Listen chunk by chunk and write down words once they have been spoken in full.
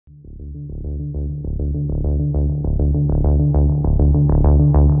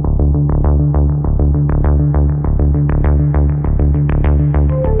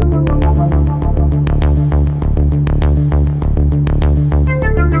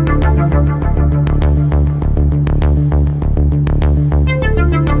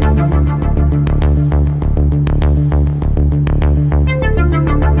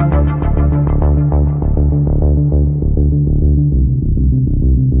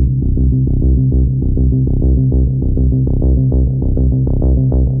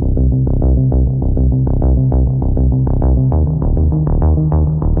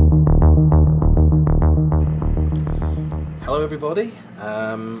everybody.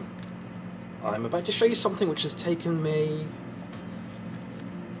 I'm about to show you something which has taken me,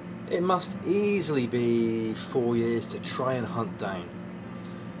 it must easily be 4 years to try and hunt down.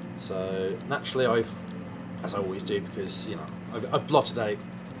 So naturally as I always do, because you know I've blotted out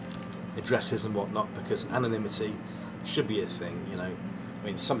addresses and whatnot, because anonymity should be a thing, you know. I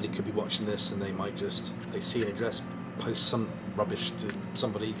mean, somebody could be watching this and they might just, if they see an address, post some rubbish to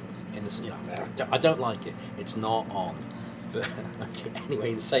somebody in this, you know, I don't like it. It's not on. But okay,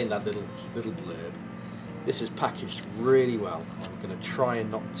 anyway, in saying that little blurb, this is packaged really well. I'm going to try and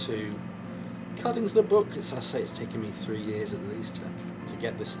not to cut into the book. As I say, it's taken me 3 years at least to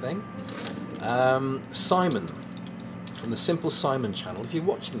get this thing. Simon, from the Simple Simon channel. If you're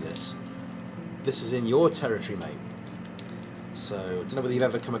watching this, this is in your territory, mate. So, I don't know whether you've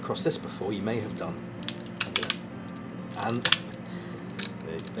ever come across this before. You may have done. And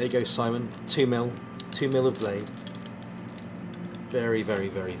there you go, Simon. 2mm of blade. Very, very,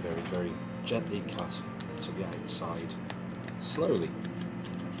 very, very, very gently cut to the outside. Slowly.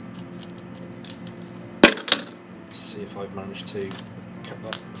 Let's see if I've managed to cut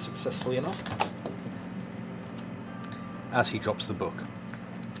that successfully enough. As he drops the book.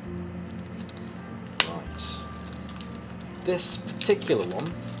 Right. This particular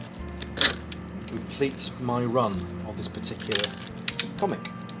one completes my run of this particular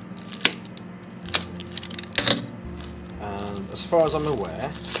comic. And as far as I'm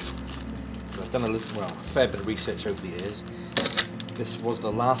aware, because I've done a fair bit of research over the years, this was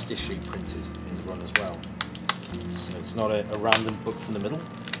the last issue printed in the run as well. So it's not a random book from the middle.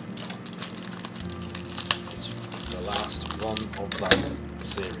 It's the last one of that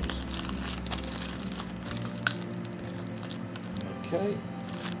series. Okay,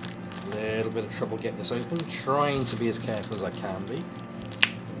 a little bit of trouble getting this open, trying to be as careful as I can be.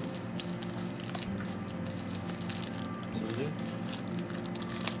 So we do.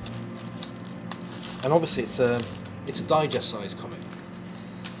 And obviously it's a digest size comic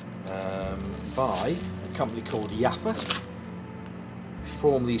by a company called Yaffa.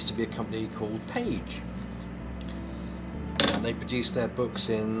 Formerly used to be a company called Page. And they produce their books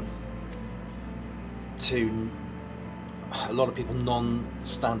in a lot of people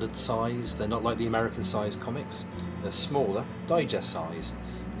non-standard size. They're not like the American size comics. They're smaller, digest size.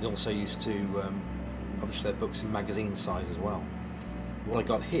 They also used to publish their books in magazine size as well. What I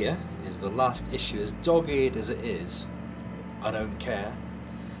got here is the last issue, as dog-eared as it is. I don't care.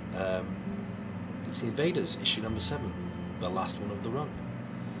 It's the Invaders, issue number 7, the last one of the run.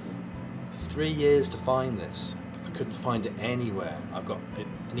 3 years to find this. I couldn't find it anywhere. I've got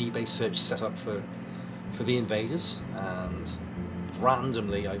an eBay search set up for the Invaders, and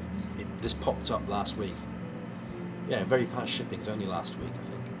randomly this popped up last week. Yeah, very fast shipping. It's only last week, I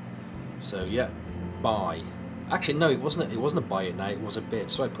think. So yeah, buy. Actually, no, it wasn't a buy it now. It was a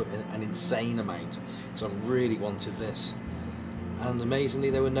bid. So I put in an insane amount because I really wanted this, and amazingly,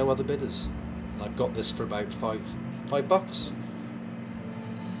 there were no other bidders. And I've got this for about $5.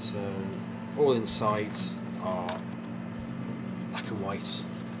 So all insides are black and white.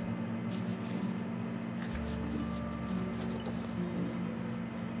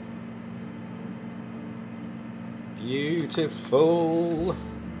 Beautiful.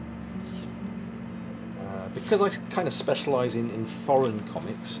 Because I kind of specialise in foreign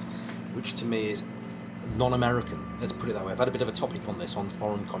comics, which to me is non-American, let's put it that way. I've had a bit of a topic on this on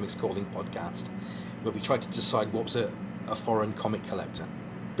Foreign Comics Calling podcast, where we tried to decide what was a foreign comic collector.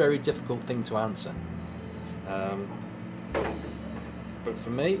 Very difficult thing to answer. But for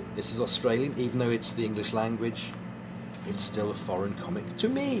me, this is Australian. Even though it's the English language, it's still a foreign comic to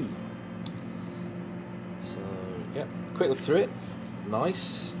me. So, yeah, quick look through it.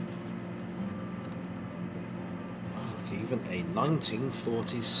 Nice. Oh, even a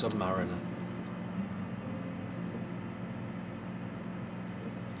 1940s Submariner.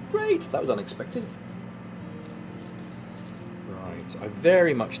 Great, that was unexpected. Right, I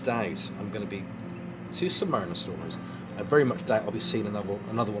very much doubt I'm going to be 2 Submariner stories. I very much doubt I'll be seeing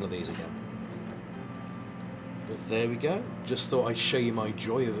another one of these again. But there we go. Just thought I'd show you my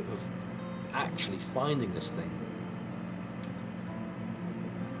joy of actually finding this thing.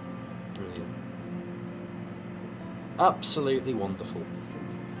 Brilliant. Absolutely wonderful.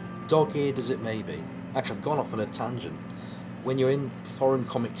 Dog-eared as it may be. Actually, I've gone off on a tangent. When you're in foreign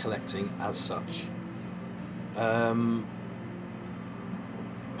comic collecting as such,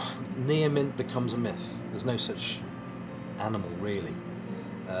 near mint becomes a myth. There's no such animal really.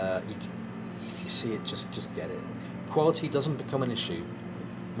 If you see it, just get it. Quality doesn't become an issue.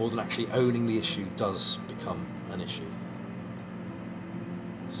 More than actually owning the issue does become an issue.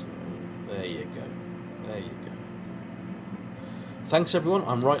 So there you go. There you go. thanks everyone.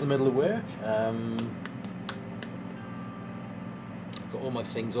 I'm right in the middle of work. Got all my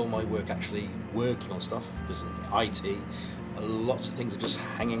things, all my work actually working on stuff, because IT, lots of things are just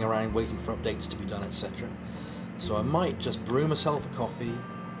hanging around waiting for updates to be done, etc. So I might just brew myself a coffee,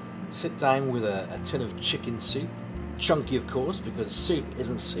 sit down with a tin of chicken soup, chunky of course, because soup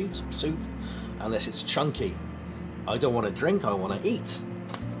isn't soup unless it's chunky. I don't want to drink, I want to eat.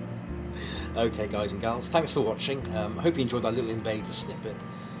 Okay guys and gals, thanks for watching. I hope you enjoyed that little Invaders snippet.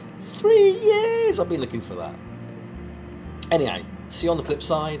 3 years I've been looking for that. Anyhow, see you on the flip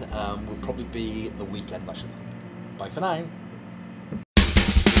side. Will probably be the weekend, I should think. Bye for now.